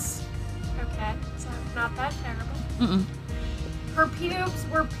books. Okay, so not that terrible. Mm-mm. Her pubes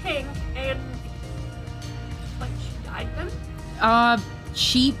were pink and... like she dyed them?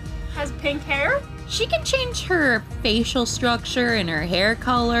 She Has pink hair? She can change her facial structure and her hair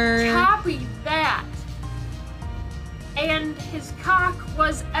color. Copy that. And his cock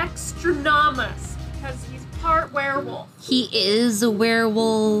was extra enormous because he's part werewolf. He is a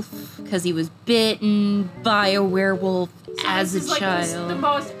werewolf because he was bitten by a werewolf as this a is child. the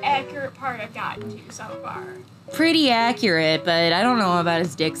most accurate part I've gotten to so far. Pretty accurate, but I don't know about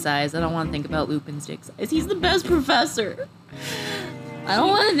his dick size. I don't want to think about Lupin's dick size. He's the best professor. I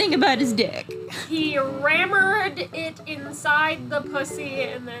don't want to think about his dick. He rammered it inside the pussy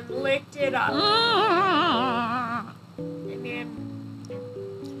and then licked it up. And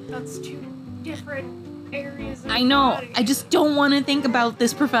then that's two different areas of I know. the body. I just don't want to think about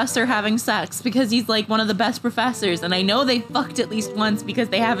this professor having sex because he's like one of the best professors, and I know they fucked at least once because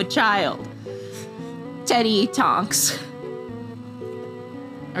they have a child. Teddy Tonks.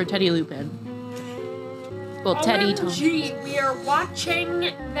 Or Teddy Lupin. Well, Teddy Tonks. OMG, we are watching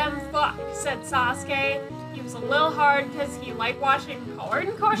them fuck, said Sasuke. He was a little hard because he liked watching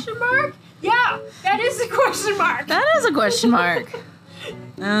porn, question mark? Yeah, that is a question mark. That is a question mark.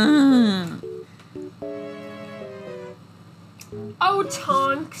 Oh,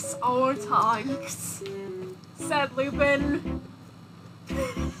 Tonks, said Lupin.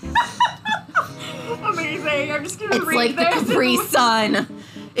 Amazing, I'm just gonna It's read like the this. Capri Sun.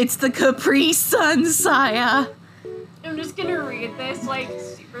 It's the Capri Sun, Saya. I'm just gonna read this, like,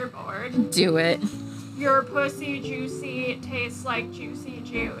 super bored. Do it. Your pussy juicy tastes like juicy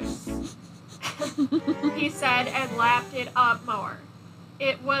juice, he said and lapped it up more.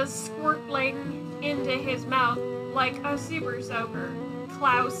 It was squirtling into his mouth like a super soaker.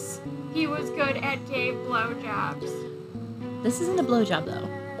 Klaus, he was good at gay blowjobs. This isn't a blowjob, though.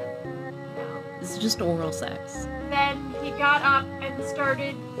 No. This is just oral sex. Then he got up and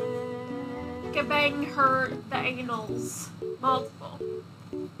started giving her the anals. Multiple.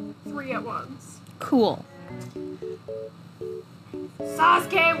 3 at once. Cool.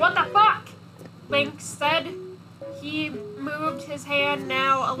 Sasuke, what the fuck? Link said. He moved his hand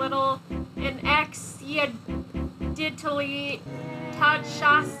now a little and accidentally touched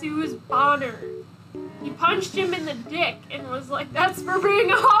Shasu's boner. He punched him in the dick and was like, that's for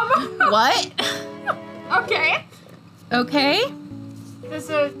being a homo. What? Okay. Okay. This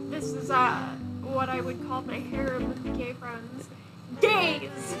is what I would call my harem gay friends.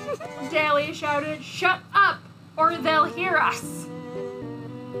 Gays! Daly shouted, shut up, or they'll hear us.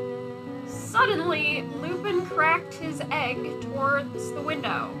 Suddenly, Lupin cracked his egg towards the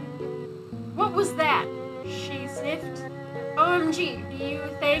window. What was that? She sniffed. OMG, do you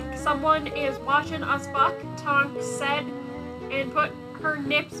think someone is watching us fuck? Tonks said, and put her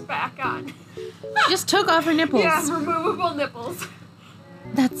nips back on. Just took off her nipples. Yeah, removable nipples.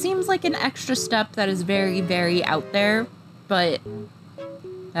 That seems like an extra step that is very, very out there, but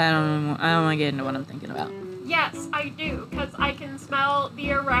I don't want to get into what I'm thinking about. Yes, I do, because I can smell the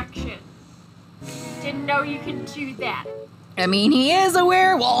erection. Didn't know you could do that. I mean, he is a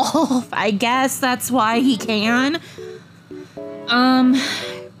werewolf. I guess that's why he can.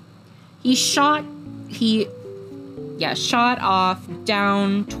 He shot off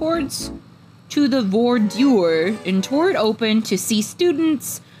down to the Verdure and tore it open to see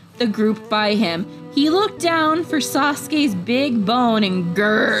students, the group by him. He looked down for Sasuke's big bone and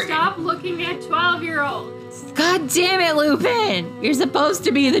grrr. Stop looking at 12-year-olds. God damn it, Lupin! You're supposed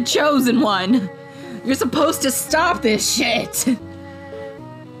to be the chosen one. You're supposed to stop this shit.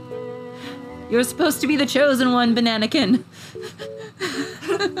 You're supposed to be the chosen one, Bananakin.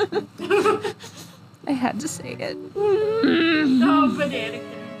 I had to say it. No, Bananakin.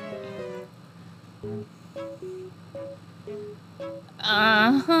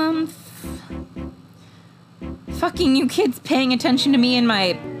 Fucking you kids paying attention to me and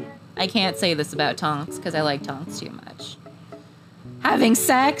my... I can't say this about Tonks, because I like Tonks too much. Having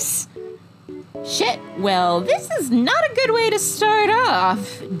sex? Shit, well, this is not a good way to start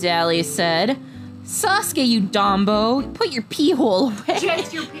off, Dally said. Sasuke, you Dombo, put your pee hole away.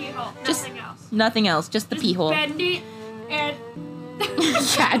 Just your pee hole, Just- nothing else. Nothing else, just the pee hole. Bend it and...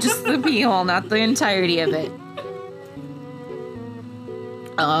 Yeah, just the pee hole, not the entirety of it.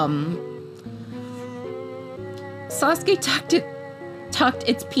 Sasuke tucked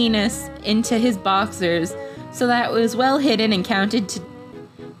its penis into his boxers so that it was well hidden and counted to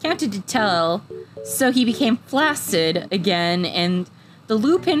tell. So he became flaccid again, and the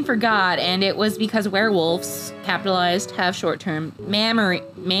Lupin forgot, and it was because werewolves, capitalized, have short-term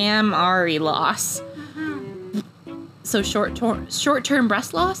mammary loss. So short-term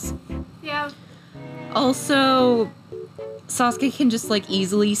breast loss? Yeah. Also, Sasuke can just like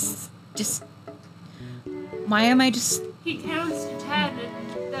easily just. Why am I just? He counts to 10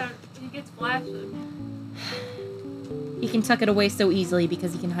 and then he gets flaccid. He can tuck it away so easily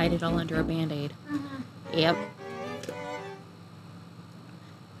because he can hide it all under a band-aid. Yep.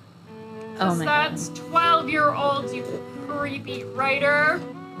 Oh my god. That's 12-year-olds, you creepy writer.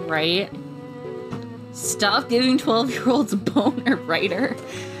 Right? Stop giving 12-year-olds a boner, writer.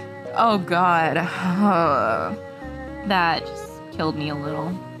 Oh god. That just killed me a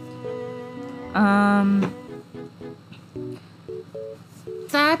little.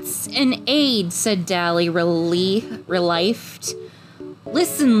 That's an aid, said Dally, relieved.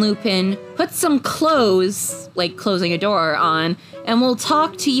 Listen, Lupin, put some clothes, like closing a door, on, and we'll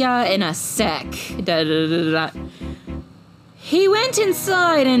talk to ya in a sec. Da, da, da, da. He went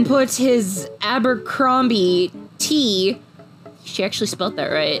inside and put his Abercrombie tee, she actually spelled that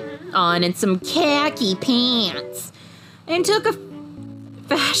right, on, and some khaki pants, and took a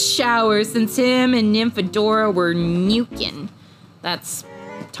fast shower since him and Nymphadora were nukin'. That's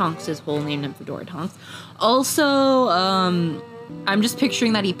Tonks' whole name, Nymphadora Tonks. Also, I'm just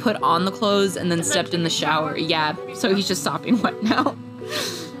picturing that he put on the clothes and then stepped in the shower. Yeah, so he's just sopping wet now.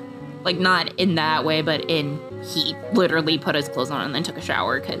 Like, not in that way, but he literally put his clothes on and then took a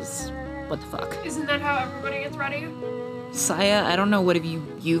shower, because what the fuck? Isn't that how everybody gets ready? Saya, I don't know what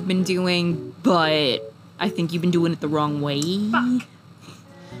you've been doing, but I think you've been doing it the wrong way. Fuck.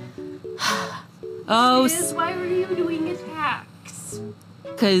 Oh, Why were you doing attacks?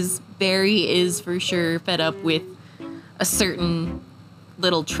 because Barry is for sure fed up with a certain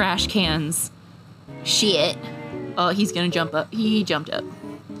little trash can's shit. Oh, he's gonna jump up. He jumped up.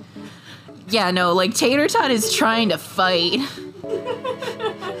 Yeah, no, like, Tater Tot is trying to fight.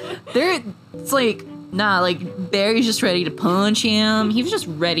 It's like, nah, like, Barry's just ready to punch him. He was just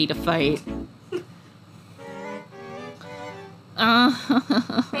ready to fight.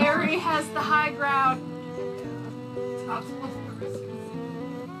 Barry has the high ground. Top supposed to risk it.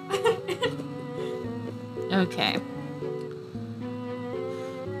 Okay.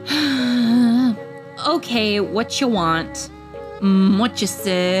 Okay, what you want? What you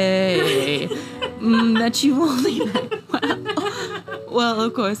say? That you only well,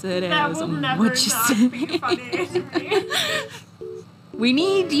 of course it is. That will never What you not say? be funny to me. We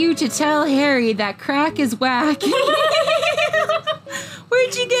need you to tell Harry that crack is whack.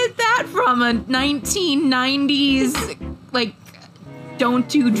 Where'd you get that from? A 1990s, like, don't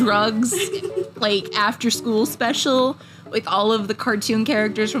do drugs, like, after school special? Like, all of the cartoon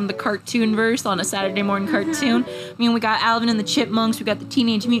characters from the cartoon verse on a Saturday morning cartoon. I mean, we got Alvin and the Chipmunks, we got the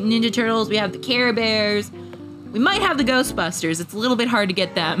Teenage Mutant Ninja Turtles, we have the Care Bears. We might have the Ghostbusters. It's a little bit hard to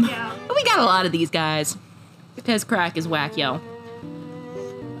get them. Yeah. But we got a lot of these guys. Because crack is whack, yo.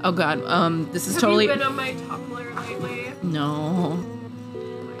 Oh god, this is totally... Have you been on my Tumblr lately? No.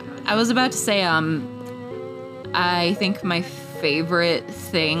 I was about to say, I think my favorite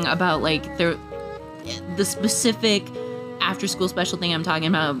thing about, like, the specific after-school special thing I'm talking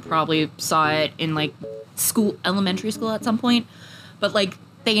about, probably saw it in, like, elementary school at some point, but, like,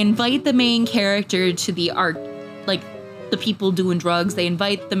 they invite the main character to the like, the people doing drugs, they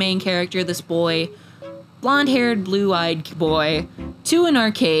invite the main character, this boy, blonde-haired, blue-eyed boy, to an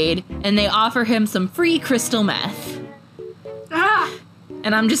arcade, and they offer him some free crystal meth. Ah!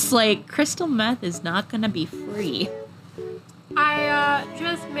 And I'm just like, crystal meth is not gonna be free. I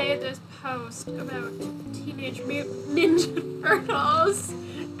just made this post about Teenage Mutant Ninja Turtles,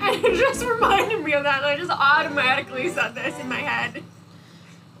 and it just reminded me of that, and I just automatically said this in my head.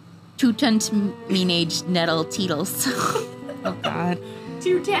 Two-tent mean-aged nettle teetles. Oh god.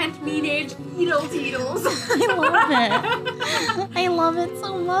 210 mean-age Beetle Teetles. I love it. I love it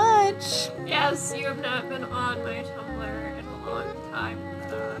so much. Yes, you have not been on my Tumblr in a long time.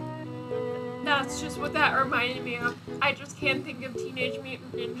 That's just what that reminded me of. I just can't think of Teenage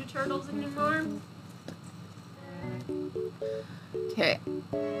Mutant Ninja Turtles anymore. Okay.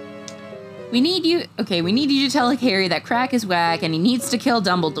 We need you to tell Harry that crack is whack and he needs to kill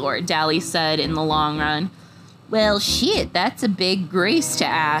Dumbledore, Dally said in the long run. Well, shit, that's a big grace to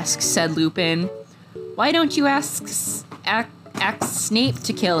ask, said Lupin. Why don't you ask Snape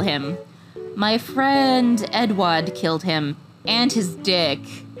to kill him? My friend Edward killed him, and his dick.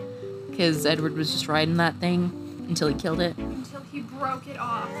 Because Edward was just riding that thing until he killed it. Until he broke it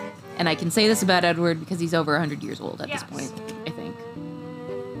off. And I can say this about Edward because he's over 100 years old at Yes. this point, I think.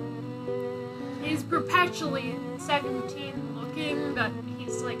 He's perpetually 17 looking, but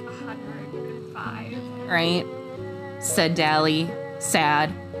he's like 105. Right? Said Dally,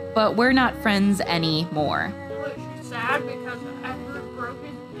 sad. But we're not friends anymore. Was she sad because Edward broke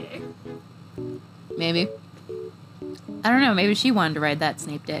his dick? Maybe. I don't know, maybe she wanted to ride that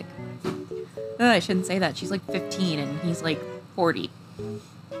Snape dick. Ugh, I shouldn't say that. She's like 15 and he's like 40.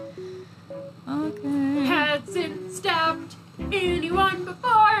 Okay. Hasn't stabbed anyone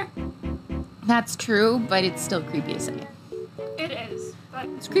before. That's true, but it's still creepy to say. It is, but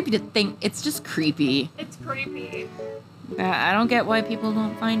It's creepy to think. It's just creepy. it's creepy. I don't get why people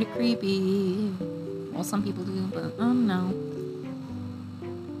don't find it creepy. Well, some people do, but no.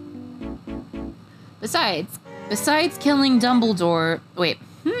 Besides killing Dumbledore... Wait,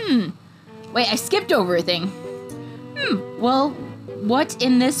 I skipped over a thing. Well, what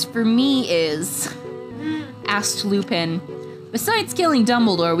in this for me is... asked Lupin. Besides killing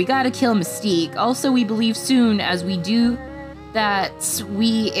Dumbledore, we gotta kill Mystique. Also, we believe soon as we do that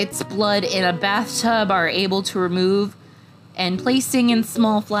its blood in a bathtub are able to remove and placing in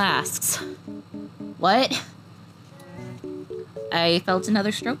small flasks. What? I felt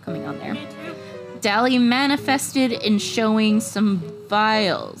another stroke coming on there. Me too. Dally manifested in showing some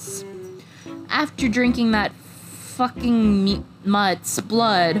vials. After drinking that fucking mutt's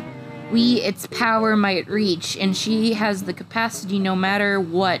blood, its power might reach, and she has the capacity no matter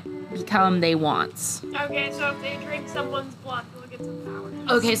what become they wants. Okay, so if they drink someone's blood, they'll get some powers.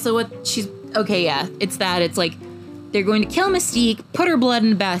 Okay, so it's that. It's like, they're going to kill Mystique, put her blood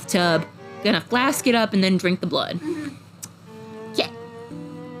in the bathtub, gonna flask it up, and then drink the blood. Yeah.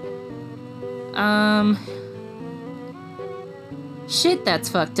 Shit, that's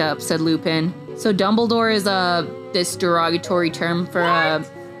fucked up, said Lupin. So Dumbledore is, this derogatory term for a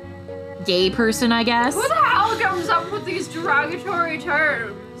gay person, I guess? Who the hell comes up with these derogatory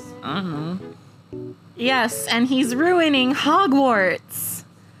terms? I don't know. Yes, and he's ruining Hogwarts,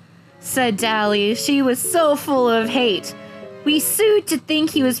 said Dally. She was so full of hate. We sued to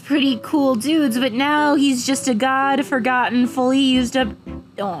think he was pretty cool dudes, but now he's just a god-forgotten, fully used up,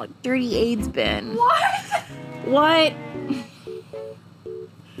 dirty AIDS bin. What?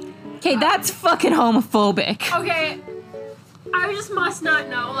 Okay, that's fucking homophobic. Okay, I just must not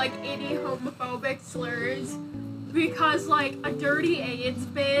know, like, any homophobic slurs, because, like, a dirty AIDS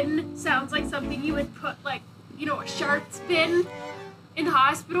bin sounds like something you would put, like, a shark's bin in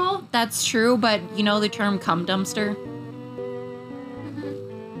hospital. That's true, but you know the term cum dumpster?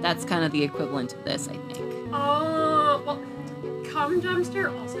 That's kind of the equivalent of this, I think. Oh, well, cum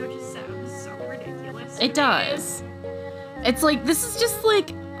dumpster also just sounds so ridiculous. It does. It's like, this is just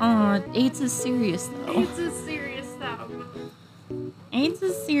like, AIDS is serious, though. AIDS is serious, though. AIDS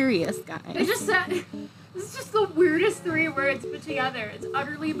is serious, guys. It just said, this is just the weirdest three words put together. It's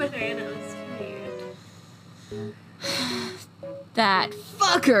utterly bananas to me. That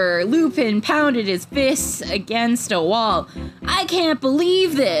fucker! Lupin pounded his fists against a wall. I can't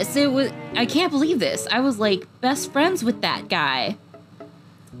believe this! I can't believe this. I was like best friends with that guy.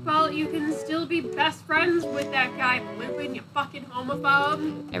 Well, you can still be best friends with that guy, Lupin, you fucking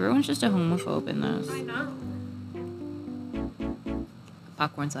homophobe. Everyone's just a homophobe in this. I know.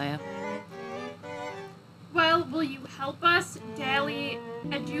 Popcorn Saya. Well, will you help us, Dally,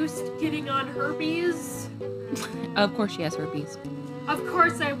 adduced getting on herpes? Of course she has herpes. Of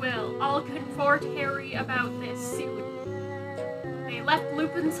course I will. I'll confort Harry about this soon. They left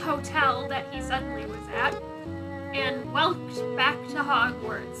Lupin's hotel that he suddenly was at, and welked back to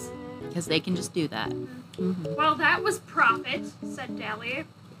Hogwarts. Because they can just do that. Mm-hmm. Well, that was profit, said Dally.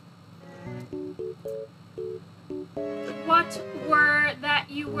 What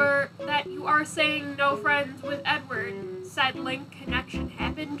that you are saying no friends with Edward, said Link. Connection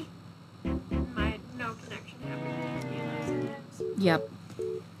happened. No connection happened between those sentences. Yep.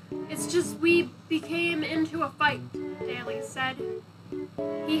 It's just we became into a fight, Dally said.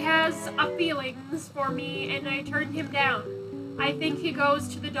 He has feelings for me, and I turned him down. I think he goes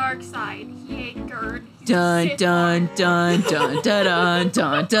to the dark side. He ain't Gerd. Dun dun dun dun dun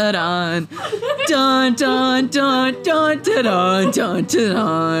dun dun dun dun dun dun dun dun dun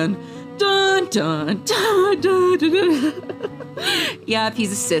dun dun dun dun. Yep,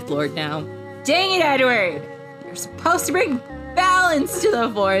 he's a Sith Lord now. Dang it, Edward! You're supposed to bring balance to the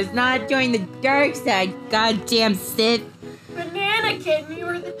Force, not join the dark side, goddamn Sith. Bananakin, you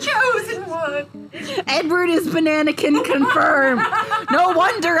were the chosen one. Edward is Bananakin confirmed. No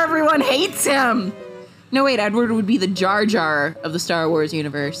wonder everyone hates him. No, wait, Edward would be the Jar Jar of the Star Wars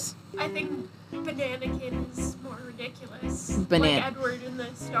universe. I think Bananakin is more ridiculous. Like Edward in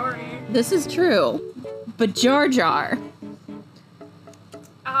this story. This is true. But Jar Jar.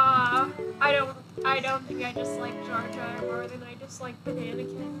 I don't think I dislike Jar Jar more than I dislike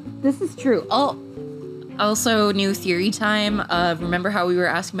Bananakin. This is true. Oh, also, new theory time. Remember how we were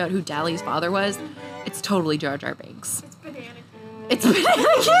asking about who Dally's father was? It's totally Jar Jar Binks. It's Bananakin. It's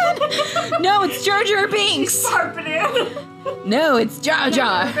Bananakin? No, it's Jar Jar Binks. Smart banana. No, it's Jar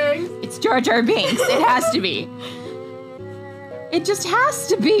Jar. It's Jar Jar Binks. It has to be. It just has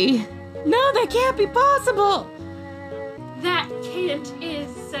to be. No, that can't be possible. That can't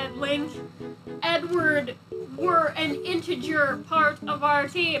is, said Link. Edward were an integer part of our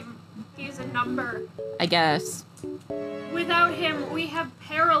team. He's a number. I guess. Without him, we have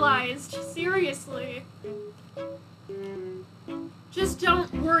paralyzed. Seriously. Just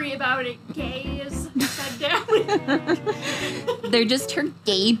don't worry about it, gays, said Dally. They're just her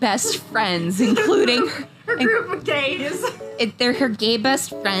gay best friends, including Her group of gays. they're her gay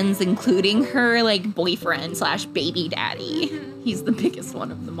best friends, including her like boyfriend / baby daddy. He's the biggest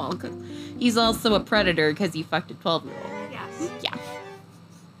one of them all because he's also a predator because he fucked a 12-year-old. Yes. Yeah.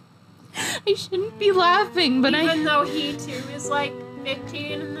 I shouldn't be laughing, but Even though he too is like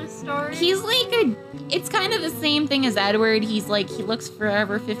 15 in this story. he's like it's kind of the same thing as Edward. He's like, he looks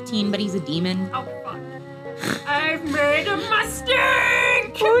forever 15, but he's a demon. Oh fuck. I've made a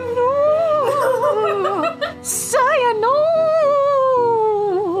mistake! Oh no! Saya,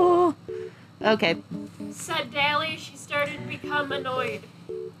 no! Okay. Said Dally. She started to become annoyed.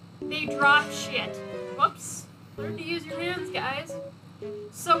 They dropped shit. Whoops. Learn to use your hands, guys.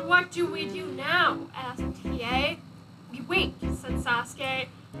 So what do we do now? Asked TA. We wait, said Sasuke.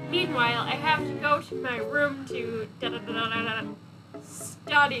 Meanwhile, I have to go to my room to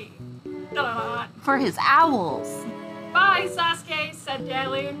study. For his owls. Bye, Sasuke, said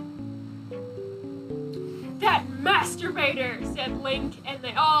Dally. That masturbator, said Link, and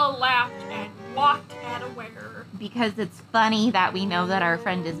they all laughed and walked at Aware. Because it's funny that we know that our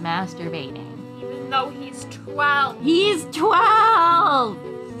friend is masturbating. Even though he's 12. He's 12!